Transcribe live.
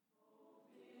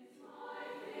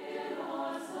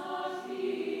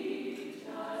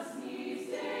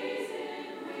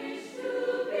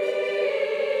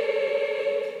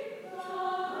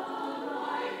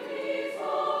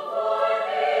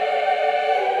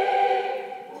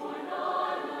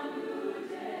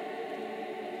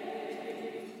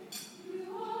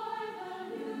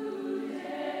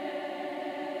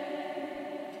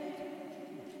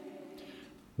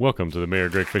Welcome to the Mayor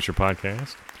Greg Fischer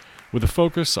podcast. With a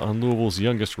focus on Louisville's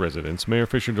youngest residents, Mayor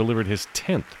Fischer delivered his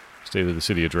 10th State of the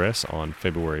City address on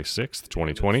February 6th,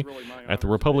 2020, at the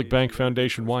Republic Bank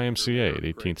Foundation YMCA at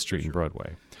 18th Street and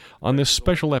Broadway. On this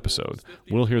special episode,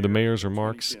 we'll hear the mayor's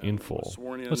remarks in full.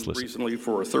 Let's listen. Recently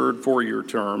for a third four-year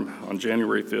term on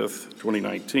January 5th,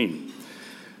 2019.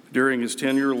 During his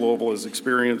tenure, Louisville has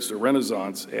experienced a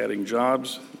renaissance, adding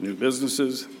jobs, new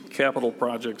businesses, capital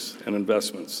projects, and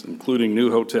investments, including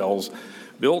new hotels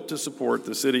built to support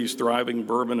the city's thriving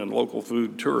bourbon and local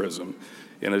food tourism,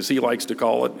 and as he likes to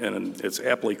call it, and it's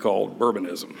aptly called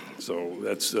bourbonism. So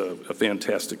that's a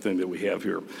fantastic thing that we have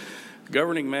here.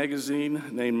 Governing Magazine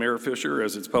named Mayor Fischer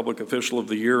as its Public Official of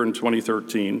the Year in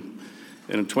 2013.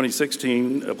 And in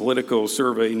 2016, a Politico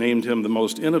survey named him the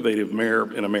most innovative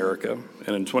mayor in America.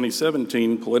 And in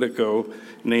 2017, Politico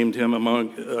named him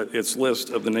among its list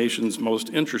of the nation's most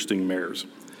interesting mayors.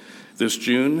 This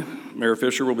June, Mayor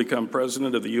Fischer will become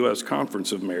president of the U.S.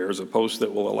 Conference of Mayors, a post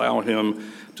that will allow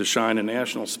him to shine a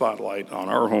national spotlight on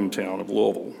our hometown of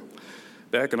Louisville.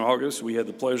 Back in August, we had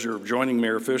the pleasure of joining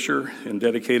Mayor Fischer in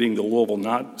dedicating the Louisville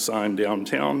Not sign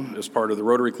downtown as part of the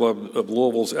Rotary Club of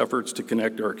Louisville's efforts to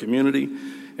connect our community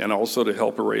and also to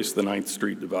help erase the 9th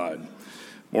Street divide.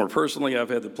 More personally, I've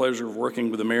had the pleasure of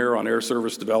working with the mayor on air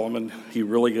service development. He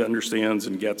really understands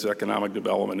and gets economic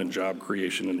development and job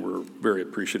creation, and we're very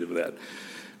appreciative of that.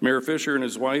 Mayor Fischer and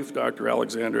his wife, Dr.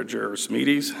 Alexandra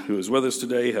Jarosmides, who is with us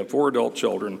today, have 4 adult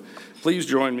children. Please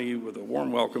join me with a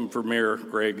warm welcome for Mayor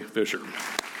Greg Fischer.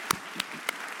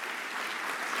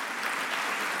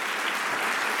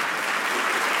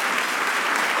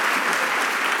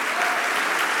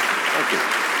 Thank you.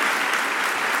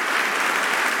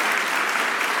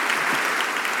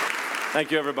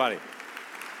 Thank you, everybody.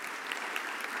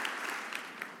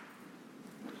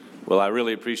 Well, I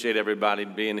really appreciate everybody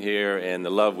being here and the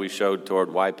love we showed toward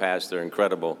YPAS. They're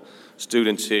incredible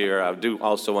students here. I do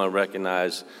also want to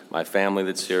recognize my family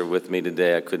that's here with me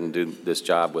today. I couldn't do this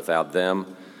job without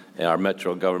them. And our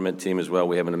Metro government team as well.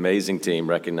 We have an amazing team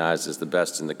recognized as the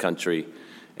best in the country.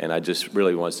 And I just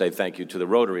really want to say thank you to the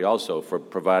Rotary also for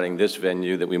providing this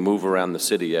venue that we move around the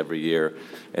city every year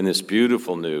and this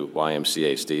beautiful new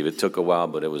YMCA, Steve. It took a while,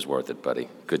 but it was worth it, buddy.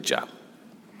 Good job.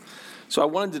 So I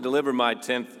wanted to deliver my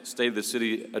 10th State of the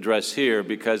City address here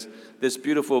because this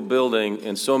beautiful building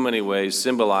in so many ways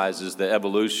symbolizes the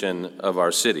evolution of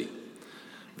our city.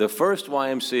 The first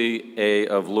YMCA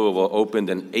of Louisville opened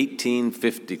in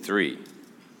 1853.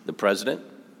 The president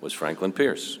was Franklin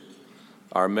Pierce.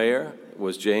 Our mayor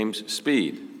was James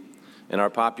Speed, and our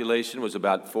population was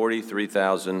about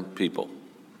 43,000 people.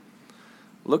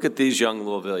 Look at these young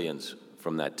Louisvillians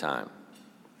from that time.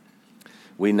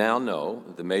 We now know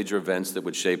the major events that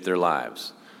would shape their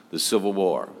lives: the Civil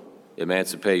War,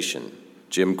 emancipation,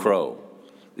 Jim Crow,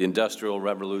 the Industrial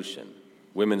Revolution,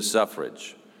 women's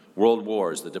suffrage, world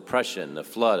wars, the Depression, the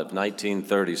flood of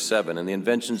 1937, and the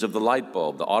inventions of the light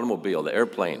bulb, the automobile, the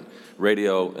airplane,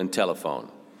 radio, and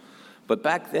telephone. But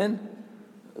back then,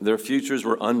 their futures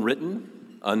were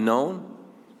unwritten, unknown,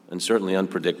 and certainly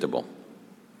unpredictable.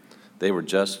 They were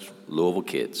just Louisville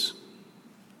kids,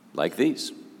 like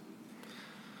these.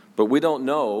 But we don't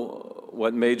know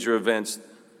what major events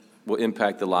will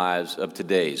impact the lives of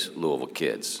today's Louisville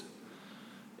kids.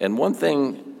 And one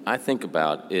thing I think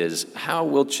about is how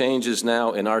will changes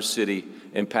now in our city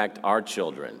impact our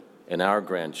children and our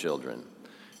grandchildren?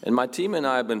 And my team and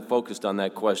I have been focused on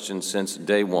that question since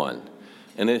day one.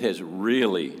 And it has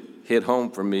really hit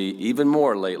home for me even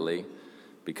more lately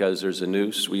because there's a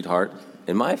new sweetheart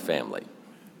in my family.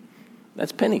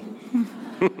 That's Penny.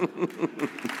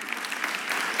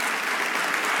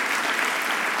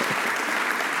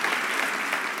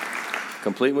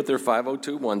 Complete with their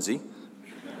 502 onesie.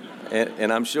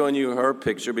 And I'm showing you her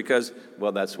picture because,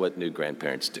 well, that's what new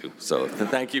grandparents do. So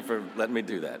thank you for letting me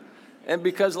do that. And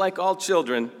because, like all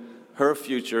children, her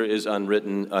future is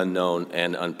unwritten, unknown,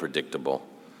 and unpredictable.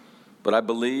 But I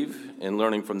believe in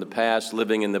learning from the past,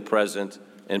 living in the present,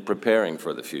 and preparing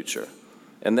for the future.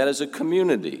 And that as a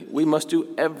community, we must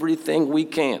do everything we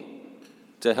can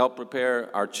to help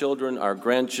prepare our children, our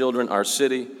grandchildren, our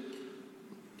city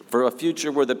for a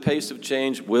future where the pace of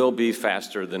change will be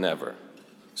faster than ever.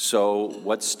 So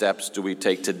what steps do we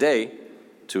take today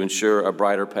to ensure a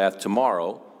brighter path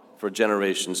tomorrow for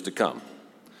generations to come?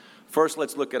 First,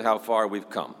 let's look at how far we've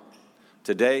come.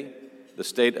 Today, the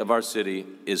state of our city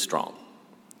is strong.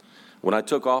 When I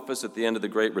took office at the end of the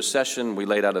Great Recession, we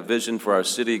laid out a vision for our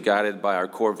city guided by our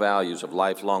core values of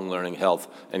lifelong learning, health,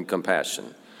 and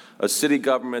compassion. A city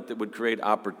government that would create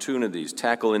opportunities,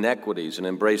 tackle inequities, and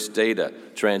embrace data,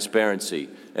 transparency,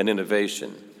 and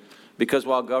innovation. Because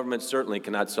while government certainly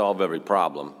cannot solve every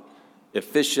problem,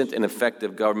 efficient and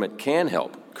effective government can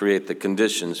help create the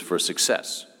conditions for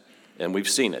success. And we've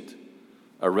seen it.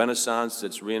 A renaissance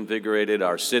that's reinvigorated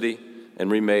our city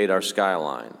and remade our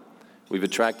skyline. We've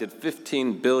attracted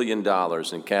 $15 billion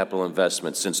in capital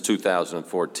investment since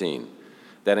 2014.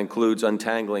 That includes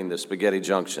untangling the Spaghetti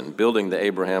Junction, building the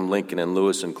Abraham Lincoln and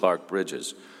Lewis and Clark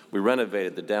bridges. We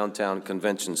renovated the downtown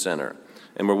convention center,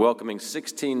 and we're welcoming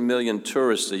 16 million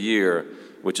tourists a year,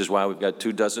 which is why we've got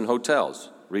 24 hotels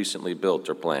recently built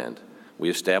or planned. We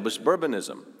established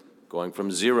bourbonism, going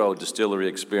from 0 distillery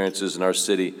experiences in our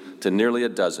city to nearly a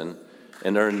dozen,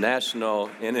 and earned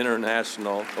national and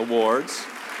international awards.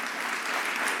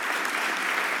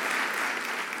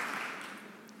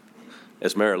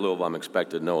 As mayor of Louisville, I'm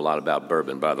expected to know a lot about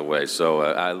bourbon, by the way. So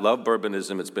I love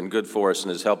bourbonism. It's been good for us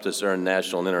and has helped us earn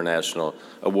national and international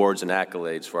awards and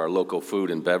accolades for our local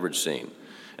food and beverage scene.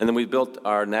 And then we built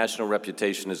our national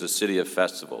reputation as a city of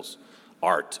festivals: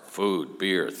 art, food,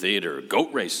 beer, theater,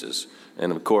 goat races,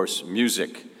 and of course,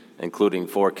 music, including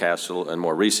Forecastle and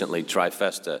more recently,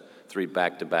 Trifesta, 3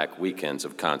 back-to-back weekends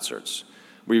of concerts.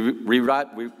 We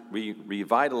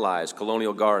revitalized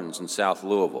Colonial Gardens in South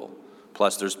Louisville.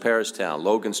 Plus, there's Paristown,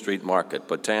 Logan Street Market,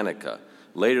 Botanica.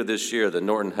 Later this year, the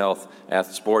Norton Health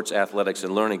Sports, Athletics,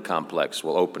 and Learning Complex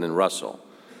will open in Russell.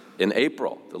 In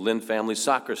April, the Lynn Family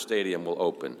Soccer Stadium will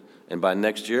open, and by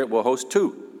next year, it will host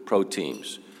 2 pro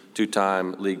teams: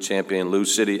 2-time league champion Lou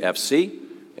City FC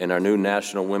and our new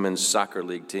National Women's Soccer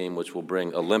League team, which will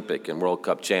bring Olympic and World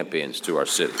Cup champions to our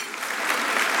city.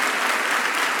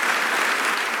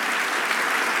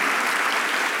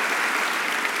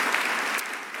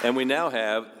 And we now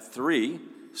have 3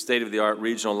 state-of-the-art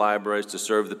regional libraries to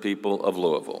serve the people of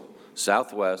Louisville: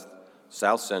 Southwest,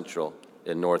 South Central,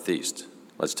 and Northeast.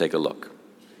 Let's take a look.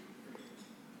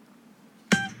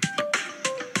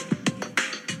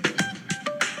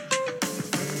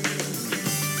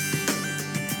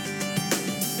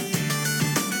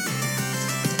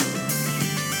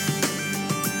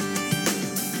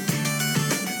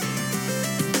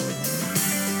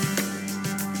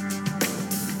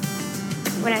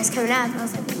 When I was coming up, I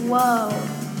was like, whoa,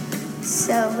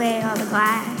 so big, all the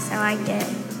glass. I liked it.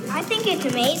 I think it's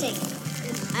amazing.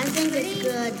 I think it's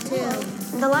good, too.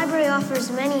 The library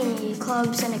offers many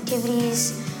clubs and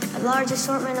activities, a large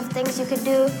assortment of things you could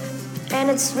do, and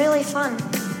it's really fun.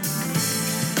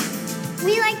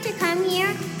 We like to come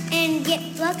here and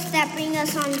get books that bring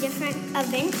us on different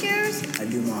adventures. I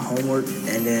do my homework,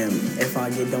 and then if I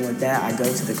get done with that, I go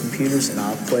to the computers and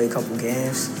I'll play a couple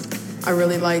games. I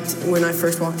really liked when I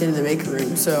first walked into the Maker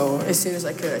room, so as soon as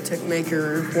I could, I took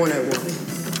Maker 101.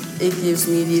 It gives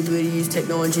me the ability to use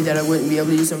technology that I wouldn't be able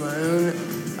to use on my own.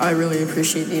 I really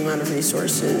appreciate the amount of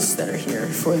resources that are here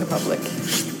for the public.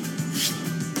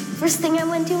 First thing I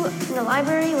went to in the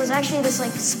library was actually this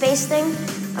space thing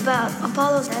about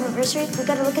Apollo's anniversary. We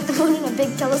got to look at the moon in a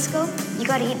big telescope. You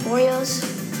got to eat Oreos.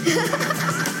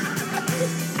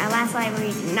 Our last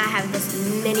library did not have this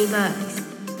many books.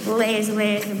 Layers and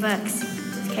layers of books.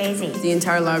 It's crazy. The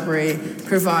entire library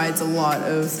provides a lot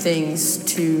of things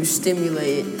to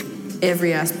stimulate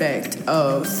every aspect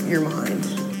of your mind.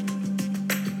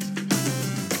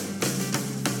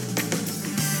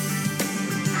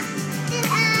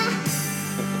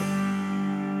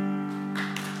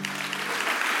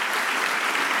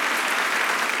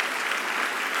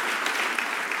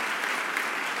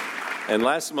 And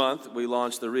last month, we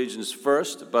launched the region's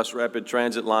first bus rapid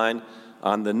transit line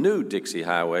on the new Dixie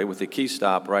Highway with a key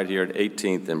stop right here at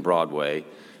 18th and Broadway.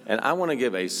 And I want to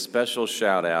give a special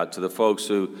shout out to the folks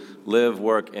who live,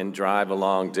 work, and drive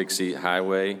along Dixie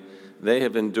Highway. They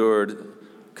have endured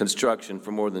construction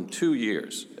for more than 2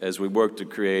 years as we work to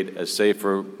create a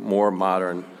safer, more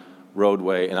modern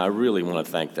roadway, and I really want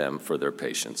to thank them for their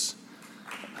patience.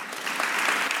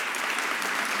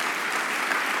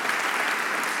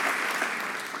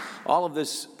 All of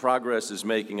this progress is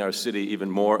making our city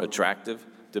even more attractive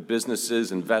to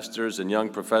businesses, investors, and young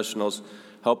professionals,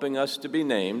 helping us to be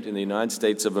named in the United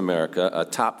States of America a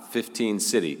top 15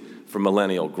 city for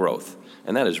millennial growth.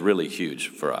 And that is really huge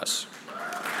for us.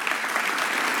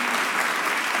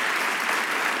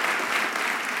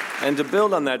 And to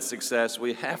build on that success,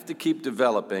 we have to keep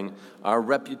developing our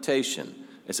reputation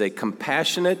as a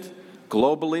compassionate,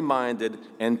 globally minded,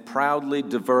 and proudly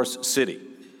diverse city.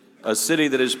 A city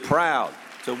that is proud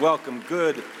to welcome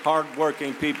good,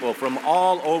 hard-working people from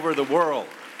all over the world.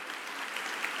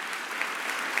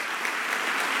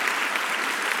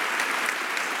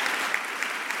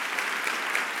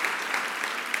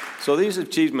 So these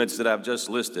achievements that I've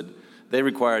just listed, they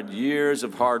required years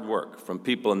of hard work from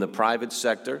people in the private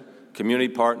sector community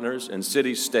partners, and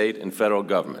city, state, and federal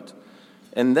government.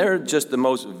 And they're just the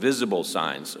most visible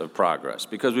signs of progress,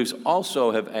 because we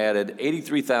also have added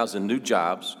 83,000 new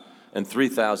jobs and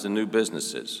 3,000 new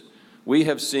businesses. We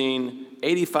have seen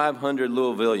 8,500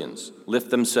 Louisvillians lift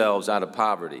themselves out of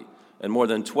poverty, and more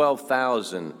than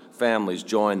 12,000 families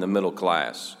join the middle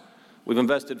class. We've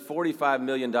invested $45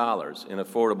 million in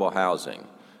affordable housing.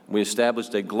 We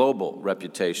established a global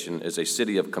reputation as a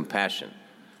city of compassion.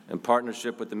 In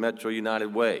partnership with the Metro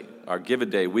United Way, our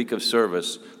Give-A-Day week of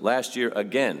service last year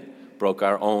again broke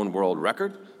our own world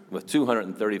record with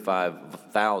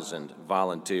 235,000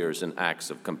 volunteers in acts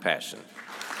of compassion.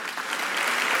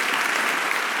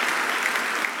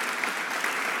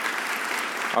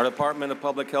 Our Department of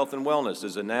Public Health and Wellness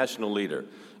is a national leader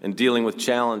in dealing with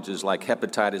challenges like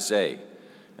hepatitis A.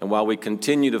 And while we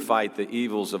continue to fight the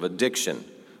evils of addiction,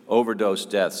 overdose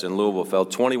deaths in Louisville fell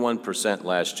 21%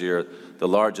 last year, the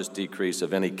largest decrease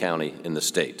of any county in the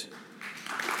state.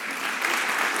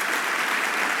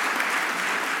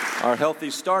 Our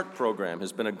Healthy Start program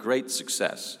has been a great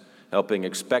success, helping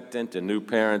expectant and new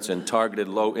parents in targeted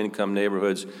low-income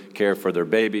neighborhoods care for their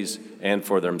babies and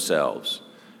for themselves.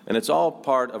 And it's all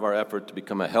part of our effort to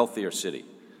become a healthier city.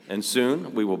 And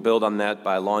soon, we will build on that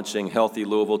by launching Healthy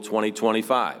Louisville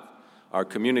 2025, our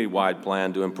community-wide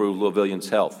plan to improve Louisvillians'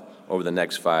 health over the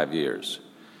next 5 years.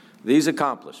 These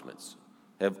accomplishments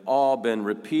have all been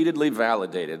repeatedly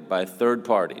validated by third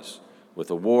parties with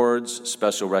awards,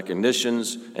 special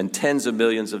recognitions, and tens of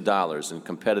millions of dollars in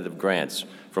competitive grants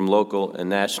from local and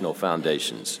national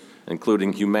foundations,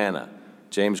 including Humana,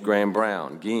 James Graham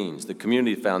Brown, Geens, the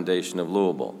Community Foundation of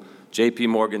Louisville, J.P.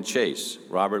 Morgan Chase,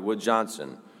 Robert Wood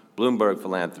Johnson, Bloomberg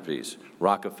Philanthropies,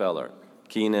 Rockefeller,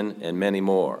 Keenan, and many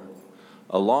more,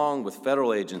 along with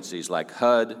federal agencies like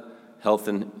HUD, Health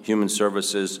and Human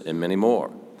Services, and many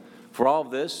more. For all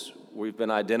of this, we've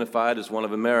been identified as one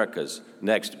of America's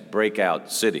next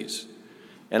breakout cities.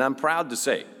 And I'm proud to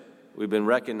say we've been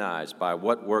recognized by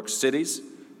What Works Cities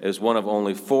as one of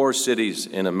only 4 cities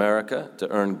in America to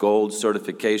earn gold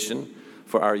certification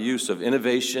for our use of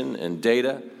innovation and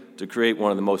data to create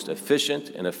one of the most efficient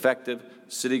and effective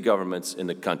city governments in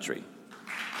the country.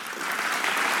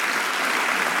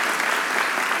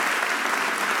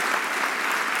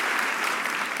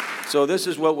 So this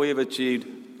is what we have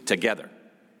achieved together,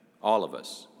 all of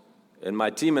us. And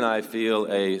my team and I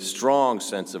feel a strong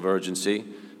sense of urgency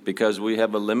because we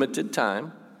have a limited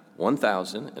time,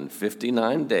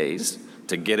 1,059 days,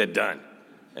 to get it done.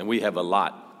 And we have a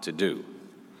lot to do.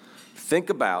 Think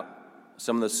about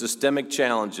some of the systemic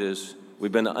challenges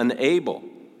we've been unable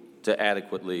to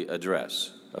adequately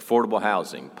address: affordable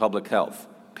housing, public health,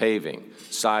 paving,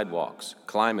 sidewalks,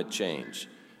 climate change,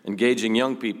 engaging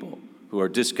young people who are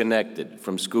disconnected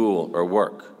from school or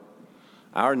work.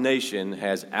 Our nation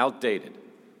has outdated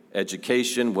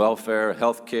education, welfare,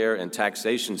 health care, and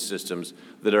taxation systems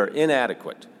that are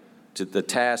inadequate to the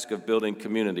task of building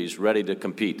communities ready to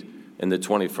compete in the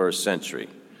 21st century.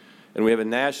 And we have a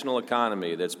national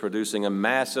economy that's producing a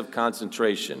massive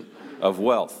concentration of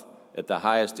wealth at the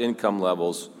highest income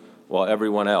levels, while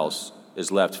everyone else is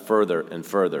left further and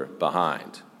further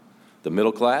behind. The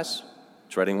middle class,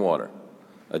 treading water.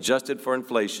 Adjusted for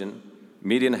inflation,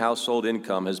 median household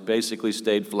income has basically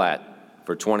stayed flat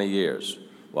for 20 years,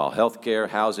 while health care,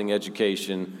 housing,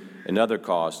 education, and other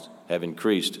costs have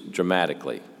increased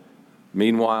dramatically.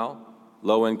 Meanwhile,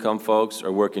 low-income folks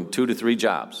are working 2 to 3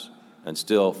 jobs and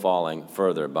still falling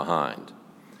further behind.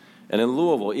 And in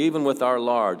Louisville, even with our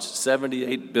large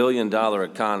 $78 billion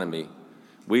economy,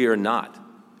 we are not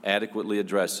adequately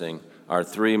addressing our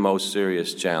 3 most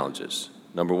serious challenges.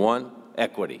 Number 1,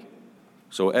 equity,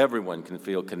 so everyone can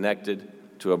feel connected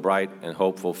to a bright and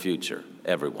hopeful future,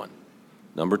 everyone.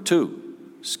 Number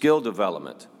 2, skill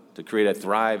development to create a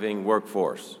thriving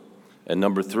workforce. And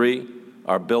number 3,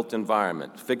 our built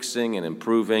environment, fixing and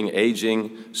improving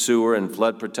aging sewer and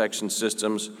flood protection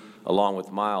systems, along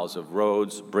with miles of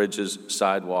roads, bridges,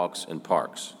 sidewalks, and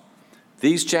parks.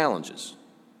 These challenges,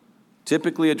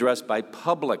 typically addressed by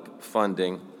public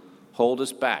funding, hold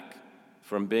us back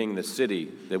from being the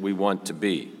city that we want to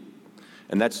be.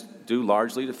 And that's due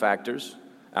largely to factors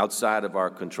outside of our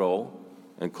control,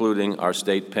 including our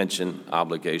state pension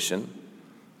obligation.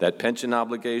 That pension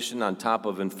obligation, on top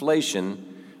of inflation,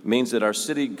 means that our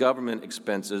city government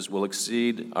expenses will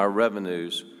exceed our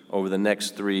revenues over the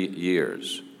next 3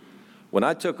 years. When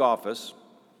I took office,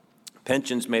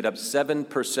 pensions made up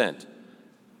 7%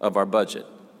 of our budget.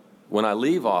 When I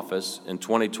leave office in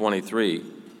 2023,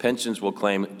 pensions will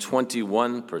claim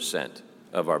 21%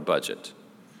 of our budget.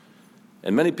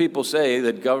 And many people say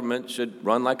that government should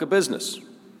run like a business.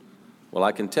 Well,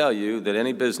 I can tell you that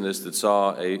any business that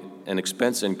saw an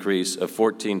expense increase of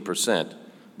 14%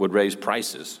 would raise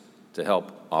prices to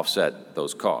help offset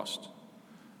those costs.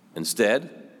 Instead,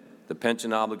 the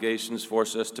pension obligations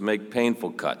force us to make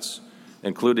painful cuts,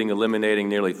 including eliminating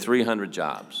nearly 300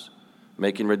 jobs,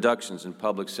 making reductions in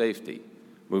public safety,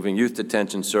 moving youth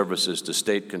detention services to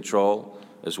state control,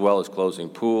 as well as closing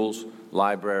pools,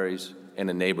 libraries, and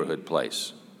a neighborhood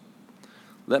place.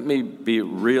 Let me be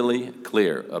really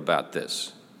clear about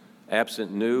this.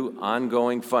 Absent new,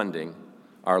 ongoing funding,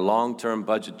 our long-term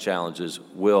budget challenges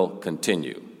will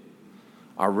continue.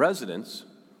 Our residents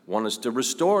want us to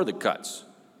restore the cuts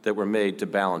that were made to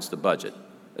balance the budget,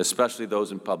 especially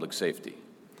those in public safety.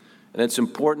 And it's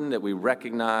important that we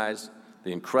recognize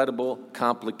the incredible,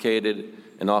 complicated,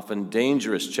 and often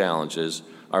dangerous challenges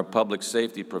our public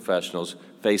safety professionals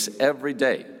face every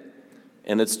day.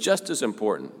 And it's just as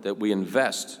important that we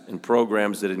invest in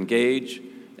programs that engage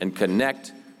and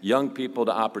connect young people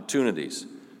to opportunities,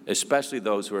 especially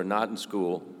those who are not in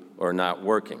school or not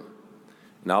working.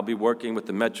 And I'll be working with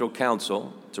the Metro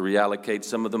Council to reallocate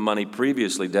some of the money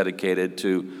previously dedicated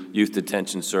to youth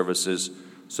detention services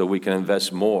so we can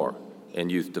invest more in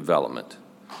youth development.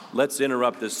 Let's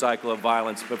interrupt this cycle of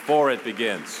violence before it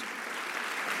begins.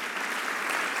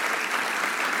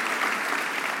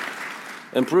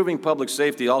 Improving public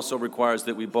safety also requires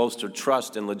that we bolster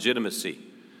trust and legitimacy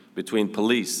between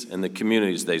police and the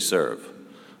communities they serve.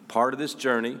 Part of this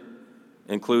journey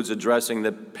includes addressing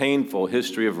the painful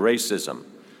history of racism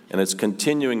and its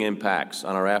continuing impacts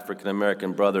on our African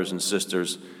American brothers and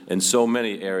sisters in so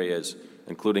many areas,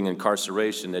 including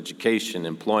incarceration, education,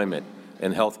 employment,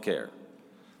 and health care.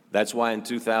 That's why in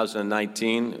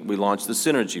 2019, we launched the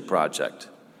Synergy Project.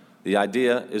 The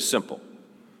idea is simple: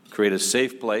 create a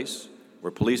safe place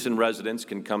where police and residents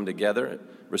can come together,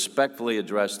 respectfully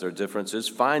address their differences,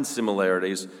 find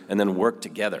similarities, and then work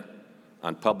together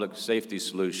on public safety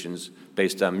solutions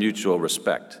based on mutual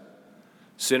respect.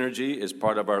 Synergy is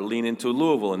part of our Lean Into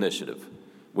Louisville initiative,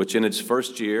 which in its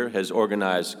first year has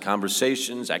organized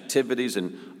conversations, activities,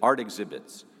 and art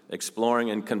exhibits exploring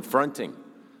and confronting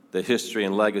the history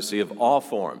and legacy of all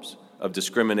forms of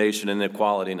discrimination and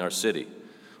inequality in our city.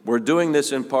 We're doing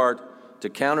this in part to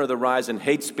counter the rise in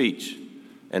hate speech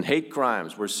and hate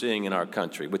crimes we're seeing in our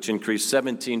country, which increased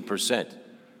 17%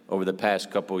 over the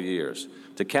past couple years,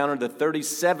 to counter the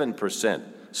 37%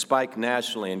 spike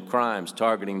nationally in crimes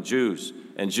targeting Jews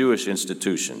and Jewish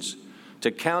institutions,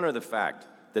 to counter the fact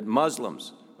that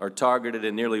Muslims are targeted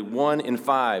in nearly 1 in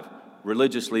 5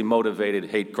 religiously motivated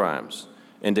hate crimes,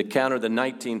 and to counter the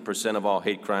 19% of all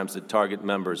hate crimes that target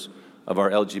members of our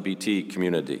LGBT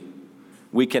community.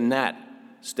 We cannot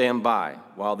stand by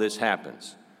while this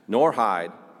happens, nor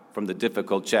hide from the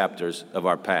difficult chapters of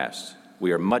our past.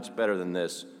 We are much better than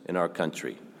this in our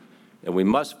country. And we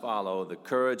must follow the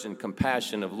courage and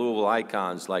compassion of Louisville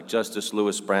icons like Justice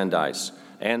Louis Brandeis,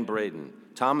 Ann Braden,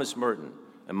 Thomas Merton,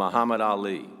 and Muhammad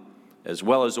Ali, as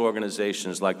well as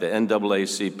organizations like the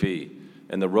NAACP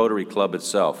and the Rotary Club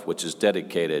itself, which is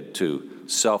dedicated to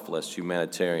selfless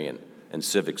humanitarian and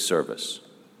civic service.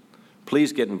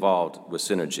 Please get involved with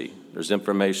Synergy. There's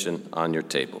information on your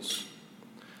tables.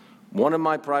 One of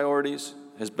my priorities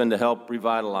has been to help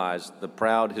revitalize the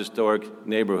proud historic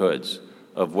neighborhoods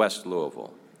of West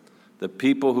Louisville. The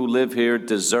people who live here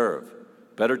deserve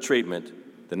better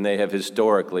treatment than they have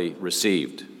historically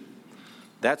received.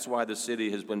 That's why the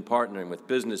city has been partnering with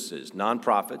businesses,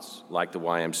 nonprofits like the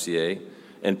YMCA,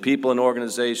 and people and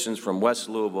organizations from West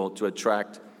Louisville to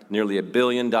attract nearly $1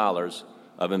 billion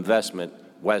of investment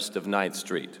west of 9th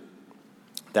Street.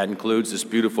 That includes this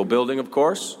beautiful building, of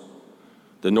course,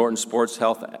 the Norton Sports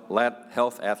Health,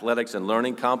 Athletics, and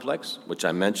Learning Complex, which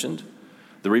I mentioned,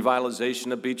 the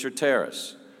revitalization of Beecher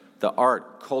Terrace, the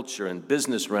art, culture, and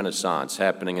business renaissance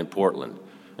happening in Portland,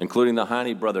 including the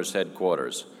Heine Brothers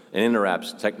headquarters and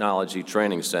Interapps Technology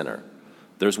Training Center.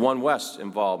 There's One West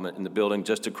involvement in the building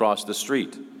just across the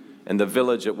street, and the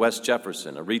Village at West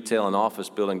Jefferson, a retail and office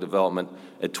building development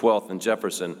at 12th and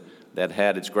Jefferson that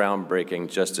had its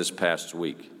groundbreaking just this past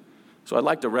week. So I'd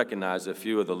like to recognize a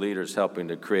few of the leaders helping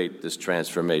to create this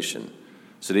transformation.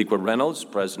 Sadiqa Reynolds,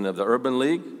 president of the Urban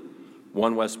League,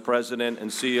 One West president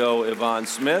and CEO Yvonne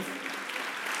Smith,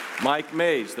 Mike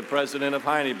Mays, the president of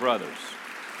Heine Brothers,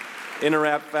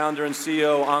 Interapp founder and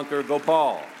CEO Ankur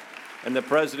Gopal, and the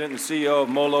president and CEO of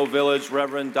Molo Village,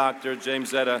 Reverend Dr.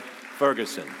 Jamesetta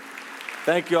Ferguson.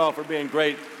 Thank you all for being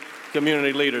great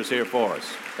community leaders here for us.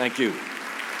 Thank you.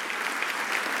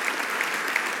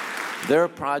 Their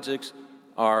projects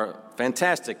are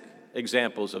fantastic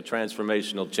examples of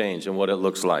transformational change and what it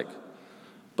looks like.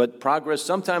 But progress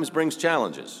sometimes brings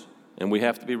challenges, and we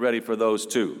have to be ready for those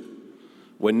too.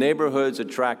 When neighborhoods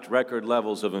attract record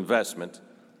levels of investment,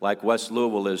 like West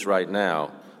Louisville is right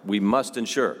now, we must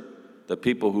ensure the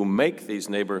people who make these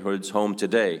neighborhoods home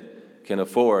today can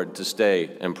afford to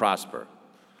stay and prosper.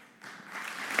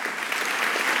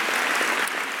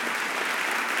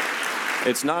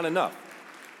 It's not enough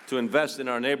to invest in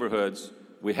our neighborhoods.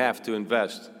 We have to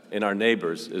invest in our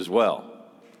neighbors as well.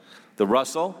 The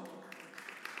Russell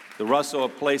A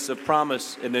Place of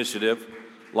Promise initiative,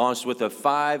 launched with a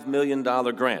 $5 million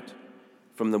grant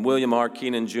from the William R.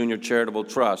 Keenan Jr. Charitable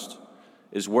Trust,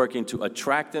 is working to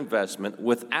attract investment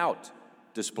without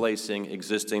displacing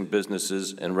existing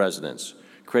businesses and residents,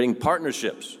 creating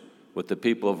partnerships with the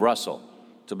people of Russell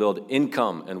to build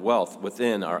income and wealth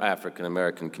within our African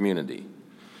American community.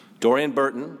 Dorian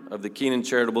Burton of the Keenan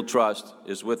Charitable Trust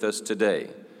is with us today.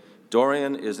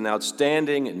 Dorian is an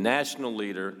outstanding national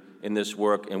leader in this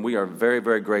work, and we are very,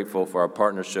 very grateful for our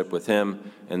partnership with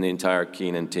him and the entire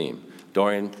Keenan team.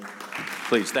 Dorian,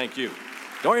 please, thank you.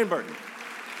 Dorian Burton.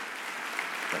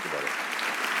 Thank you, brother.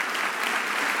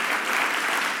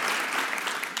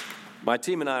 My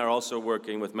team and I are also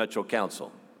working with Metro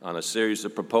Council on a series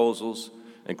of proposals,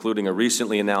 including a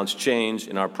recently announced change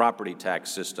in our property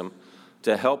tax system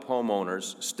to help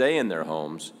homeowners stay in their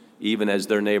homes even as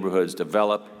their neighborhoods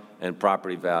develop and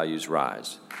property values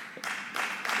rise.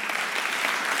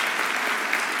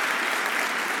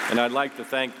 And I'd like to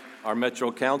thank our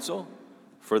Metro Council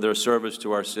for their service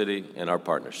to our city and our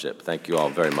partnership. Thank you all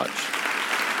very much.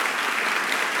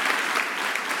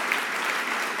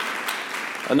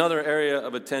 Another area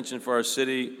of attention for our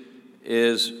city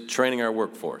is training our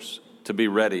workforce to be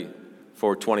ready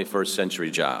for 21st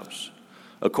century jobs.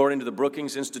 According to the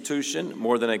Brookings Institution,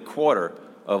 more than a quarter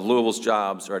of Louisville's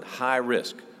jobs are at high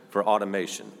risk for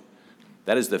automation.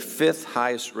 That is the 5th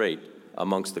highest rate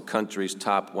amongst the country's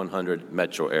top 100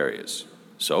 metro areas.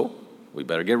 So we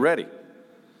better get ready.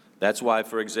 That's why,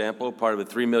 for example, part of a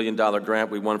 $3 million grant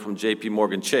we won from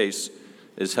JPMorgan Chase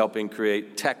is helping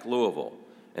create Tech Louisville,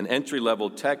 an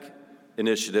entry-level tech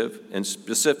initiative in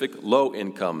specific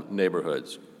low-income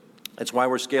neighborhoods. That's why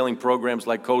we're scaling programs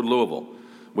like Code Louisville,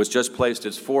 which just placed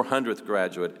its 400th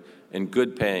graduate in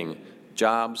good-paying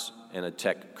jobs and a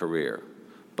tech career.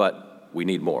 But we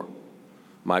need more.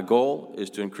 My goal is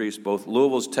to increase both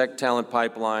Louisville's tech talent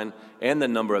pipeline and the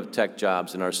number of tech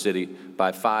jobs in our city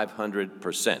by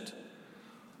 500%.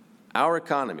 Our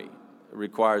economy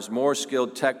requires more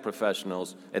skilled tech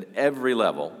professionals at every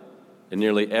level, and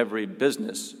nearly every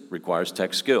business requires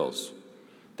tech skills.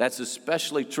 That's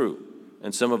especially true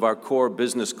in some of our core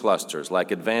business clusters like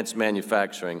advanced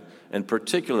manufacturing and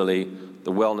particularly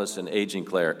the wellness and aging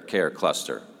care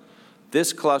cluster.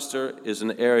 This cluster is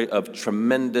an area of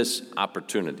tremendous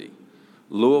opportunity.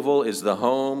 Louisville is the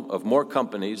home of more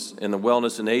companies in the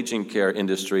wellness and aging care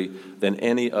industry than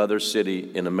any other city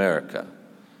in America.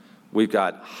 We've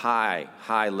got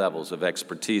high levels of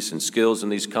expertise and skills in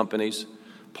these companies,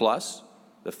 plus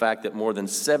the fact that more than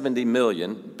 70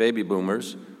 million baby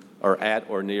boomers are at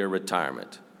or near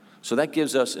retirement. So that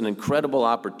gives us an incredible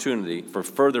opportunity for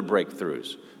further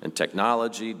breakthroughs in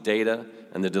technology, data,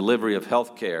 and the delivery of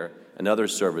health care and other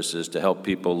services to help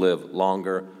people live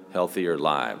longer, healthier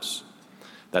lives.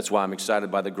 That's why I'm excited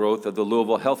by the growth of the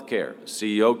Louisville Healthcare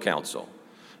CEO Council.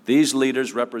 These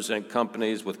leaders represent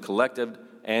companies with collective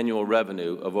annual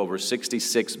revenue of over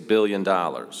 $66 billion,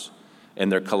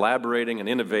 and they're collaborating and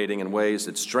innovating in ways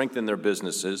that strengthen their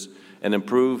businesses and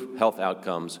improve health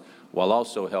outcomes while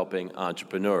also helping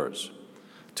entrepreneurs.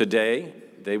 Today,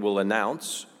 they will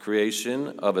announce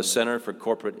creation of a Center for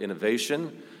Corporate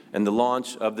Innovation and the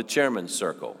launch of the Chairman's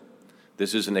Circle.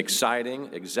 This is an exciting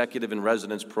executive in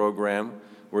residence program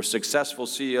where successful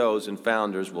CEOs and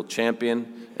founders will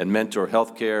champion and mentor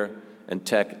healthcare and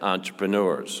tech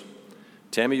entrepreneurs.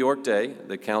 Tammy Yorkday,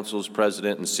 the council's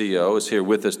president and CEO, is here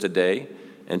with us today,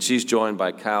 and she's joined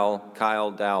by Kyle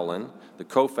Dowland, the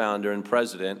co-founder and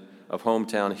president of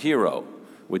Hometown Hero,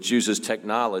 which uses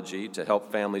technology to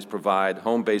help families provide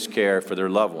home-based care for their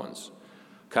loved ones.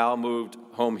 Kyle moved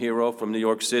Home Hero from New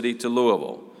York City to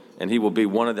Louisville, and he will be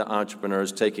one of the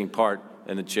entrepreneurs taking part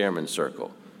in the Chairman's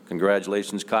Circle.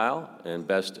 Congratulations, Kyle, and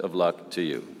best of luck to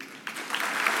you.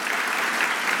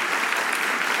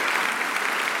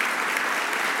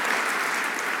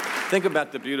 Think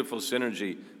about the beautiful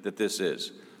synergy that this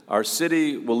is. Our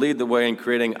city will lead the way in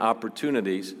creating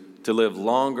opportunities to live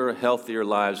longer, healthier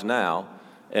lives now,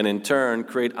 and in turn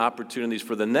create opportunities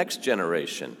for the next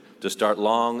generation to start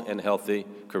long and healthy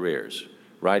careers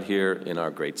right here in our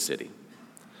great city.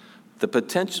 The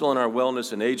potential in our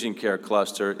wellness and aging care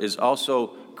cluster is also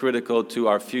critical to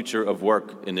our Future of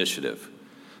Work initiative.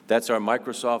 That's our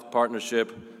Microsoft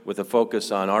partnership with a focus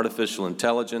on artificial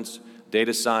intelligence,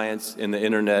 data science, and the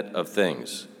Internet of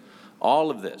Things.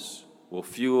 All of this will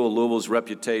fuel Louisville's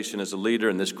reputation as a leader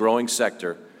in this growing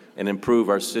sector and improve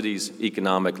our city's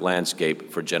economic landscape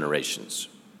for generations.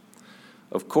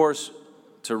 Of course,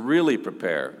 to really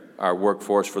prepare our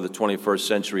workforce for the 21st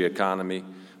century economy,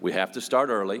 we have to start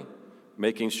early,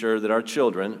 making sure that our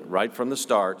children, right from the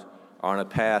start, are on a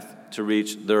path to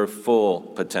reach their full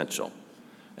potential.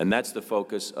 And that's the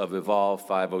focus of Evolve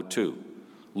 502,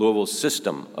 Louisville's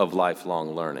system of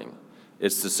lifelong learning.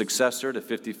 It's the successor to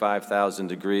 55,000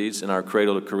 degrees in our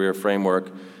Cradle to Career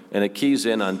framework, and it keys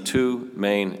in on two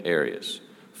main areas.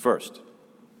 First,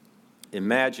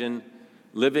 imagine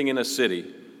living in a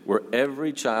city where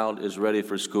every child is ready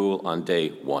for school on day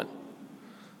one.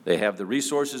 They have the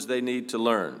resources they need to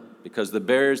learn because the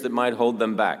barriers that might hold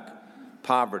them back,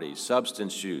 poverty,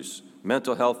 substance use,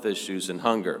 mental health issues, and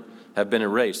hunger, have been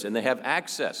erased, and they have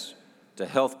access to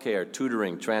health care,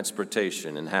 tutoring,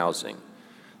 transportation, and housing.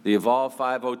 The Evolve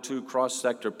 502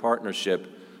 cross-sector partnership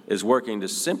is working to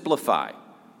simplify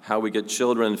how we get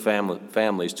children and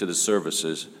families to the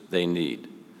services they need.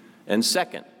 And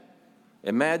second,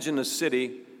 imagine a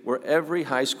city where every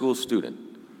high school student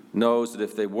knows that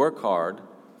if they work hard,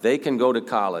 they can go to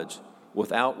college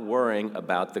without worrying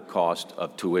about the cost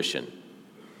of tuition.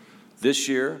 This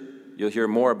year, you'll hear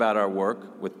more about our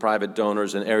work with private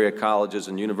donors and area colleges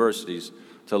and universities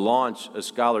to launch a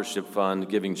scholarship fund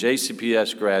giving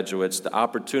JCPS graduates the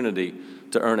opportunity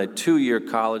to earn a 2-year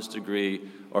college degree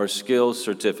or skills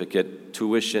certificate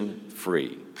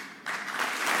tuition-free.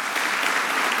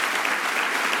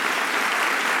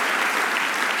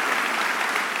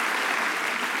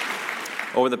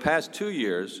 Over the past 2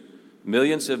 years,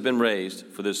 millions have been raised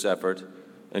for this effort,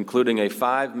 including a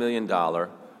 $5 million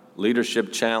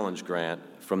Leadership Challenge grant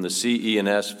from the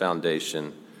CE&S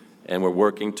Foundation, and we're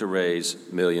working to raise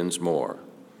millions more.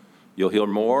 You'll hear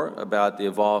more about the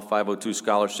Evolve 502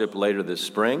 Scholarship later this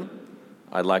spring.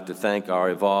 I'd like to thank our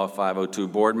Evolve 502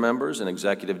 board members and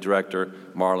Executive Director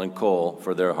Marlon Cole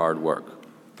for their hard work.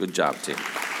 Good job, team.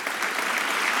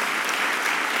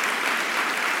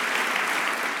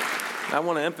 I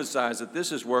want to emphasize that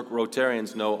this is work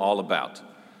Rotarians know all about.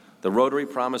 The Rotary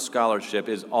Promise Scholarship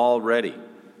is already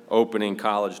opening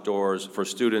college doors for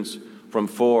students from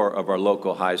 4 of our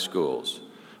local high schools.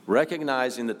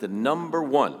 Recognizing that the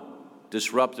 #1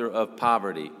 disruptor of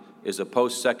poverty is a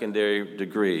post-secondary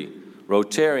degree,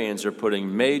 Rotarians are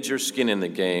putting major skin in the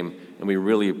game, and we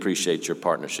really appreciate your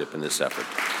partnership in this effort.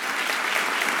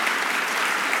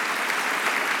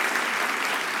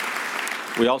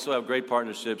 We also have great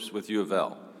partnerships with U of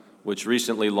L, which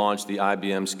recently launched the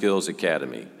IBM Skills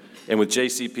Academy, and with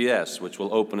JCPS, which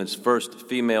will open its first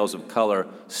Females of Color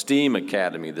STEAM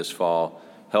Academy this fall,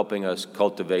 helping us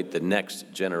cultivate the next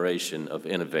generation of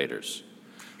innovators.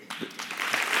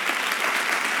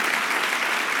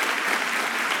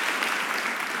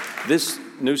 This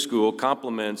new school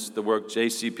complements the work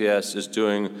JCPS is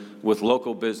doing with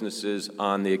local businesses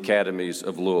on the academies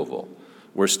of Louisville,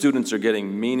 where students are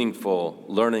getting meaningful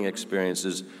learning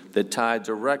experiences that tie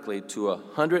directly to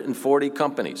 140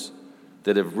 companies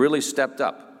that have really stepped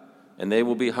up, and they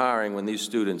will be hiring when these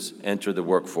students enter the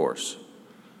workforce.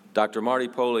 Dr. Marty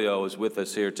Polio is with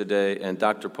us here today, and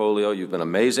Dr. Polio, you've been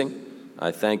amazing. I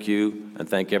thank you and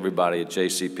thank everybody at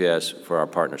JCPS for our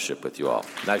partnership with you all.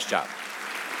 Nice job.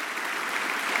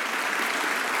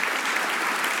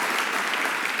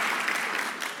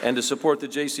 And to support the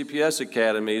JCPS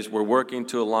academies, we're working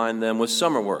to align them with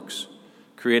SummerWorks,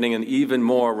 creating an even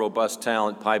more robust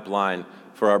talent pipeline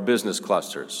for our business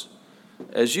clusters.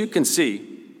 As you can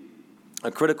see, a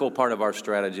critical part of our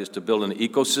strategy is to build an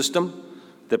ecosystem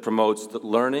that promotes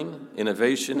learning,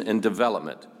 innovation, and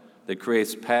development that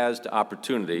creates paths to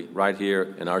opportunity right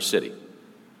here in our city.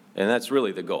 And that's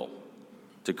really the goal,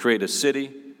 to create a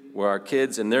city where our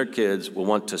kids and their kids will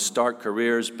want to start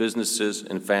careers, businesses,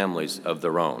 and families of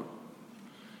their own.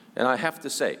 And I have to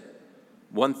say,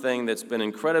 one thing that's been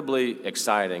incredibly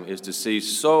exciting is to see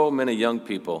so many young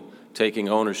people taking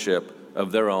ownership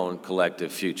of their own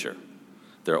collective future.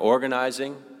 They're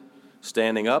organizing,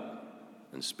 standing up,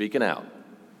 and speaking out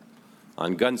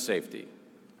on gun safety,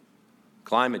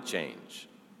 climate change.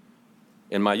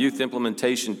 And my youth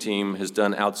implementation team has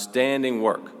done outstanding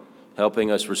work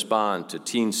helping us respond to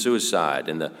teen suicide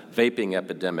and the vaping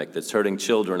epidemic that's hurting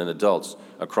children and adults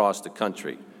across the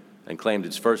country, and claimed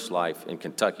its first life in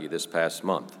Kentucky this past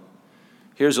month.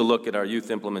 Here's a look at our youth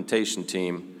implementation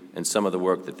team and some of the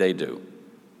work that they do.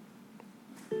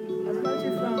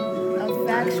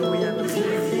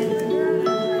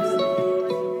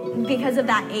 because of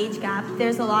that age gap,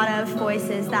 there's a lot of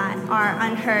voices that are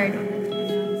unheard.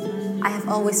 I have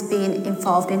always been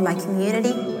involved in my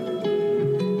community.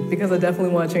 Because I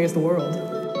definitely want to change the world.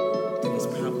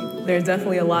 There's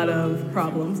definitely a lot of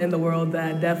problems in the world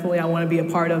that definitely I want to be a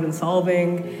part of in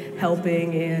solving,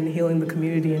 helping, and healing the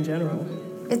community in general.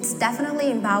 It's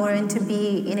definitely empowering to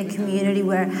be in a community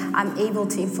where I'm able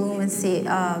to influence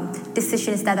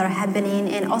decisions that are happening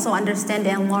and also understand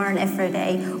and learn every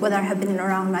day what are happening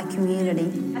around my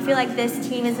community. I feel like this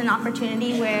team is an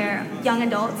opportunity where young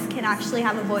adults can actually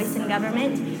have a voice in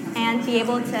government and be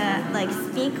able to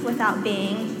speak without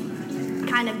being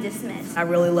kind of dismissed. I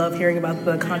really love hearing about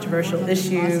the controversial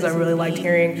issues. I really liked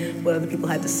hearing what other people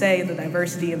had to say, the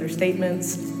diversity in their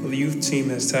statements. The youth team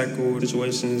has tackled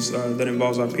situations that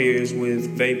involves our peers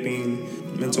with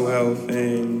vaping, mental health,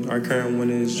 and our current one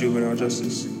is juvenile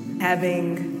justice.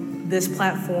 Having this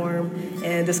platform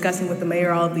and discussing with the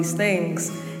mayor all of these things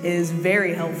is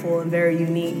very helpful and very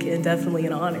unique and definitely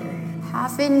an honor.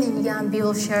 Having young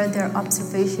people share their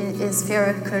observation is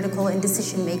very critical in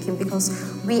decision making because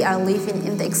we are living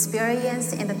in the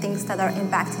experience and the things that are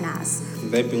impacting us.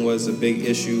 Vaping was a big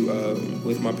issue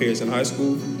with my peers in high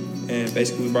school, and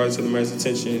basically we brought it to the mayor's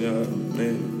attention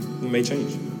and we made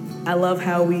change. I love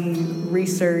how we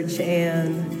research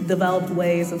and developed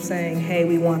ways of saying, hey,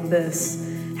 we want this.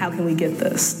 How can we get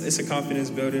this? It's a confidence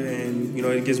builder, and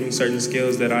it gives me certain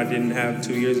skills that I didn't have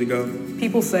 2 years ago.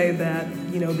 People say that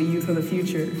the youth are the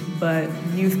future, but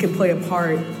youth can play a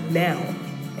part now,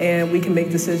 and we can make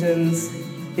decisions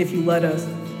if you let us.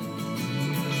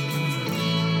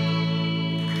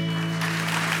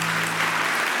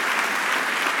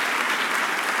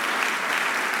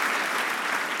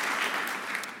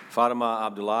 Fatima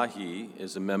Abdullahi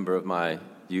is a member of my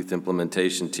youth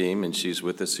implementation team, and she's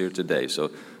with us here today.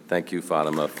 So thank you,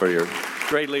 Fatima, for your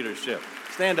great leadership.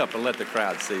 Stand up and let the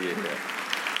crowd see you here.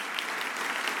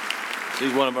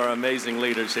 She's one of our amazing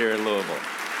leaders here in Louisville.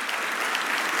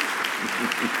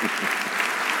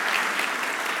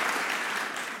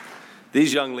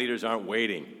 These young leaders aren't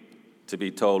waiting to be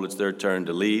told it's their turn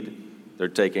to lead. They're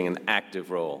taking an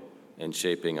active role in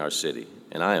shaping our city.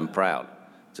 And I am proud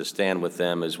to stand with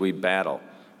them as we battle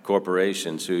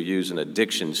corporations who use an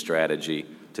addiction strategy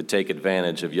to take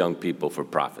advantage of young people for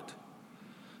profit.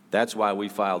 That's why we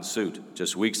filed suit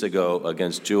just weeks ago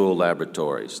against Juul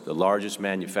Laboratories, the largest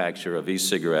manufacturer of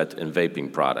e-cigarette and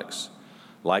vaping products.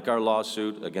 Like our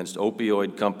lawsuit against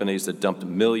opioid companies that dumped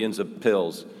millions of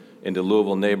pills into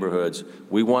Louisville neighborhoods,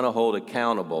 we want to hold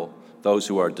accountable those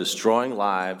who are destroying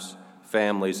lives,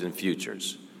 families, and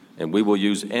futures. And we will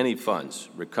use any funds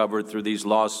recovered through these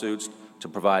lawsuits to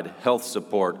provide health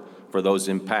support for those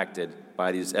impacted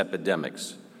by these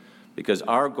epidemics. Because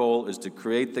our goal is to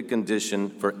create the condition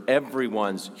for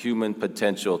everyone's human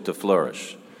potential to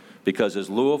flourish. Because as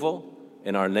Louisville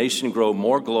and our nation grow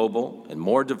more global and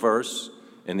more diverse,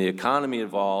 and the economy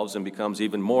evolves and becomes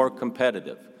even more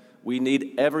competitive, we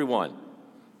need everyone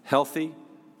healthy,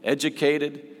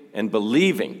 educated, and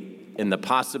believing in the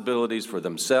possibilities for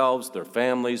themselves, their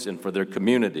families, and for their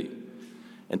community.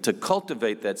 And to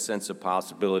cultivate that sense of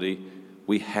possibility,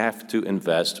 we have to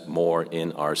invest more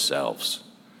in ourselves.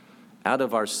 Out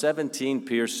of our 17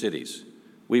 peer cities,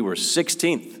 we were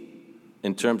 16th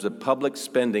in terms of public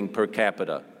spending per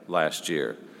capita last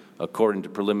year, according to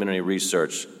preliminary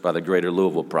research by the Greater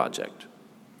Louisville Project.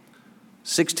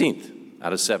 16th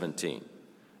out of 17.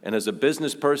 And as a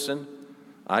business person,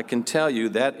 I can tell you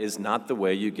that is not the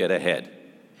way you get ahead.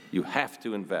 You have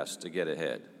to invest to get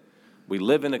ahead. We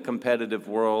live in a competitive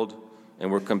world,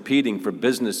 and we're competing for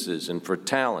businesses and for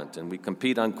talent, and we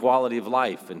compete on quality of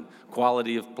life and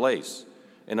quality of place.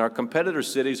 And our competitor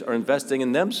cities are investing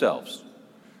in themselves.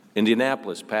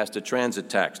 Indianapolis passed a transit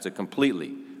tax to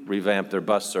completely revamp their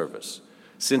bus service.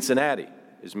 Cincinnati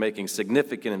is making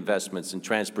significant investments in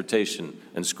transportation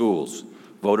and schools.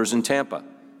 Voters in Tampa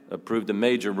approved a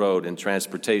major road and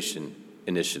transportation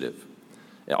initiative.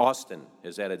 Austin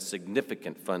has added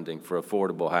significant funding for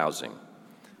affordable housing.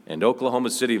 And Oklahoma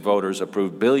City voters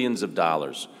approved billions of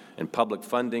dollars in public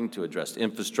funding to address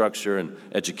infrastructure and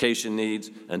education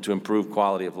needs and to improve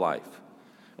quality of life.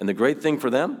 And the great thing for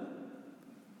them,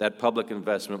 that public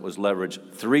investment was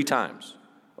leveraged 3 times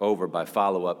over by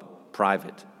follow-up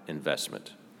private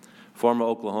investment. Former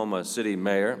Oklahoma City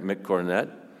Mayor Mick Cornett,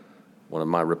 one of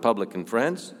my Republican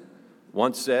friends,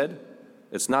 once said,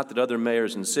 "It's not that other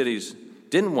mayors and cities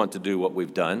didn't want to do what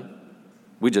we've done,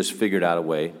 we just figured out a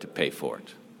way to pay for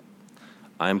it."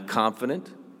 I'm confident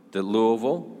that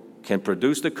Louisville can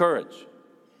produce the courage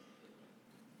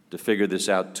to figure this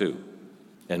out too,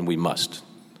 and we must.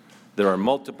 There are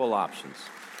multiple options.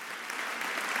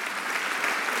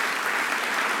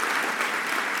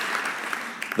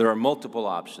 There are multiple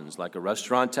options, like a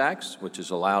restaurant tax, which is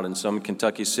allowed in some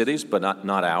Kentucky cities, but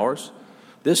not ours.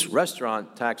 This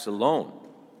restaurant tax alone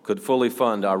could fully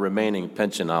fund our remaining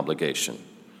pension obligation.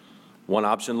 One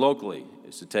option locally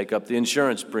is to take up the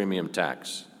insurance premium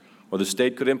tax, or the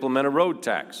state could implement a road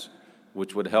tax,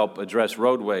 which would help address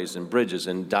roadways and bridges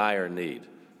in dire need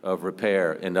of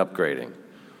repair and upgrading.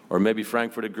 Or maybe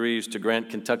Frankfort agrees to grant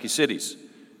Kentucky cities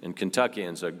and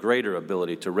Kentuckians a greater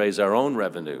ability to raise our own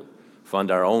revenue, fund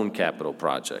our own capital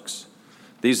projects.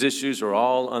 These issues are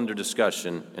all under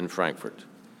discussion in Frankfort,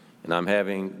 and I'm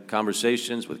having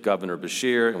conversations with Governor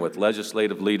Fischer and with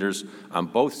legislative leaders on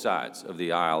both sides of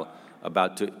the aisle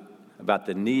about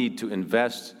the need to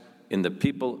invest in the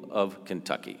people of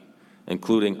Kentucky,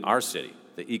 including our city,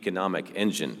 the economic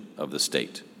engine of the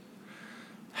state.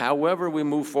 However we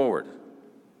move forward,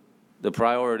 the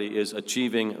priority is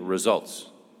achieving results.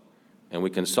 And we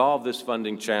can solve this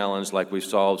funding challenge like we've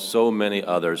solved so many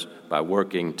others by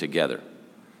working together.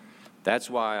 That's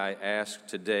why I ask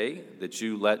today that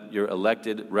you let your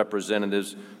elected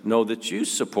representatives know that you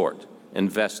support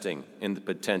investing in the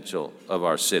potential of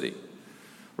our city.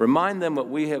 Remind them what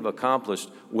we have accomplished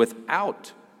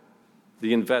without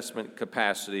the investment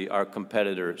capacity our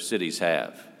competitor cities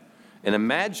have. And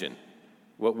imagine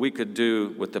what we could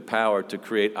do with the power to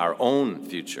create our own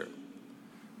future.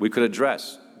 We could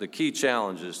address the key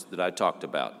challenges that I talked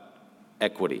about: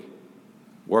 equity,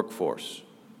 workforce,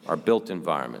 our built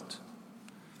environment.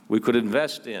 We could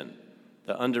invest in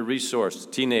the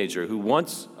under-resourced teenager who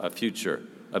wants a future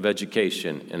of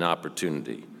education and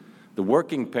opportunity, the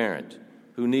working parent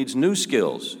who needs new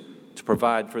skills to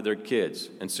provide for their kids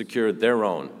and secure their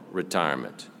own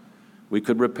retirement. We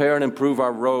could repair and improve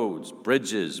our roads,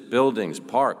 bridges, buildings,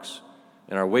 parks,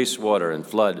 and our wastewater and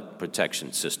flood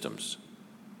protection systems.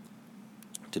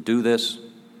 To do this,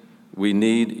 we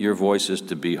need your voices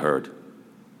to be heard,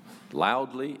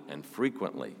 loudly and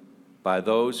frequently, by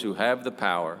those who have the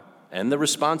power and the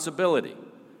responsibility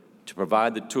to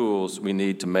provide the tools we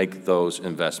need to make those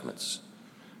investments.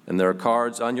 And there are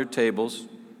cards on your tables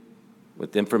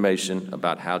with information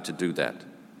about how to do that.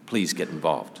 Please get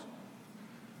involved.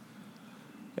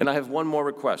 And I have one more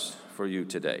request for you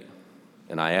today,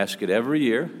 and I ask it every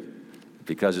year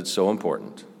because it's so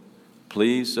important.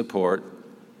 Please support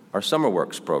our Summer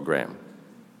Works program.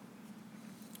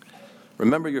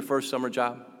 Remember your first summer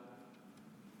job?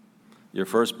 Your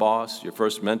first boss, your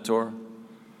first mentor?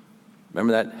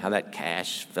 Remember how that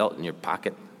cash felt in your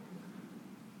pocket?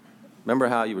 Remember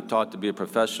how you were taught to be a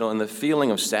professional and the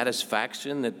feeling of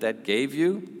satisfaction that gave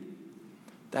you?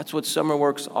 That's what Summer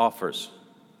Works offers.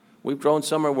 We've grown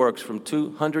Summer Works from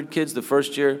 200 kids the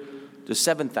first year to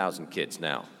 7,000 kids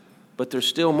now, but there's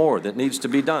still more that needs to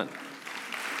be done.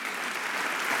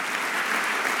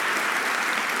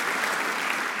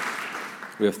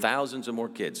 We have thousands of more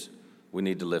kids we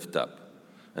need to lift up.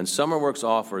 And Summer Works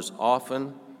offers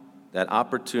often that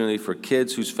opportunity for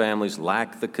kids whose families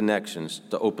lack the connections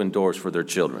to open doors for their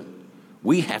children.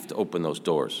 We have to open those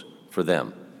doors for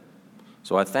them.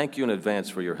 So I thank you in advance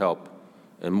for your help.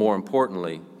 And more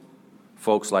importantly,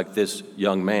 folks like this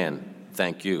young man,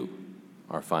 thank you.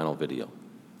 Our final video.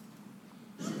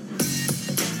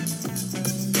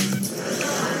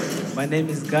 My name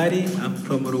is Gadi. I'm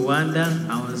from Rwanda.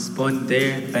 I was born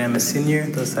there. I am a senior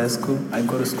at high school. I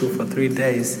go to school for 3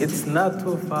 days. It's not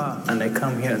too far. And I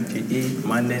come here at GE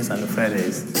Mondays and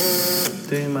Fridays.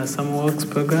 During my Summer Works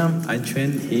program, I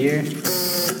trained here.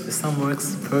 The Summer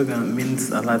Works program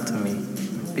means a lot to me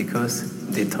because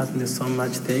they taught me so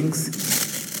much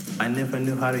things. I never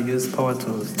knew how to use power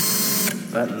tools.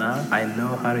 But now I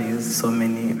know how to use so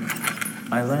many.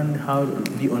 I learned how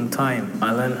to be on time.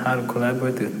 I learned how to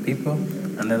collaborate with people,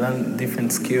 and I learned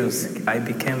different skills. I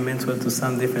became mentor to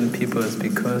some different people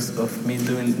because of me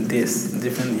doing this.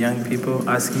 Different young people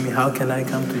asking me, how can I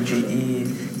come to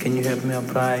GE? Can you help me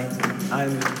apply?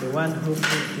 I'm the one who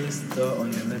put this door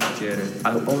on the left chair.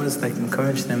 I always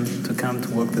encourage them to come to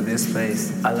work to this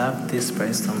place. I love this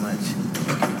place so much.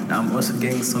 I'm also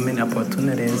getting so many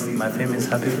opportunities. My family is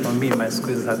happy for me, my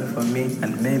school is happy for me,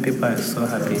 and many people are so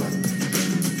happy.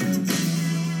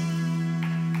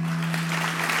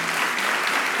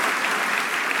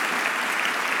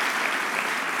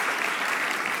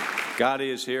 Gotti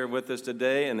is here with us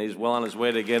today, and he's well on his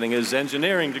way to getting his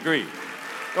engineering degree.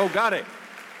 Go, Gotti!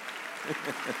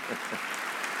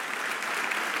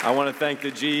 I want to thank the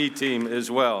GE team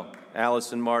as well.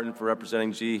 Allison Martin for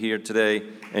representing GE here today,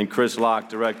 and Chris Locke,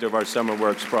 director of our Summer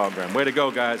Works program. Way to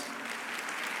go, guys.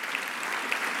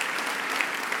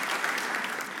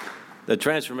 The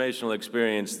transformational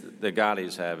experience that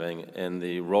Gotti's having and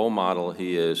the role model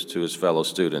he is to his fellow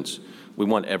students, we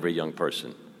want every young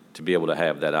person to be able to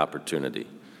have that opportunity.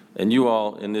 And you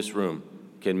all in this room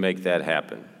can make that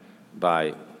happen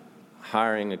by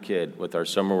hiring a kid with our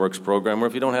Summer Works program, or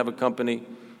if you don't have a company,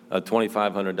 a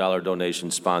 $2,500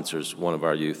 donation sponsors one of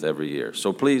our youth every year.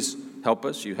 So please help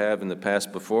us. You have in the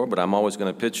past before, but I'm always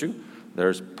going to pitch you.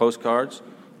 There's postcards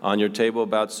on your table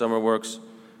about Summer Works.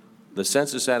 The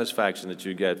sense of satisfaction that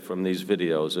you get from these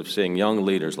videos of seeing young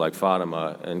leaders like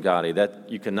Fatima and Gotti, that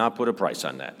you cannot put a price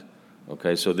on that.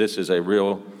 Okay, so this is a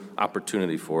real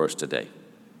opportunity for us today.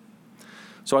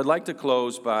 So I'd like to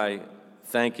close by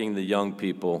thanking the young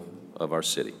people of our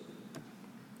city.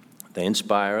 They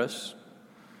inspire us.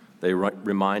 They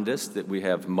remind us that we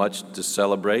have much to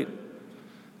celebrate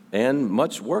and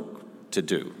much work to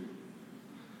do.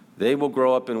 They will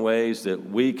grow up in ways that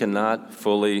we cannot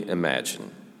fully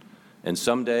imagine. And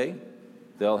someday,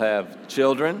 they'll have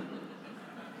children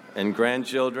and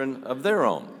grandchildren of their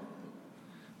own.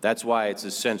 That's why it's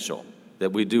essential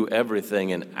that we do everything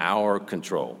in our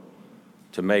control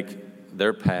to make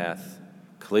their path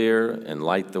clear and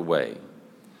light the way.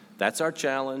 That's our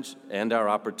challenge and our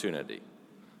opportunity.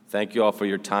 Thank you all for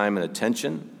your time and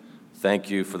attention. Thank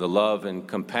you for the love and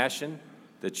compassion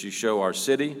that you show our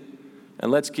city.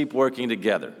 And let's keep working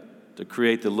together to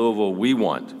create the Louisville we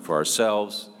want for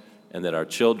ourselves and that our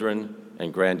children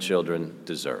and grandchildren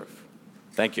deserve.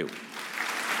 Thank you.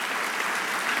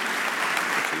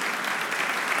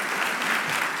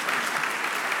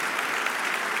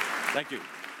 Thank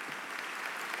you.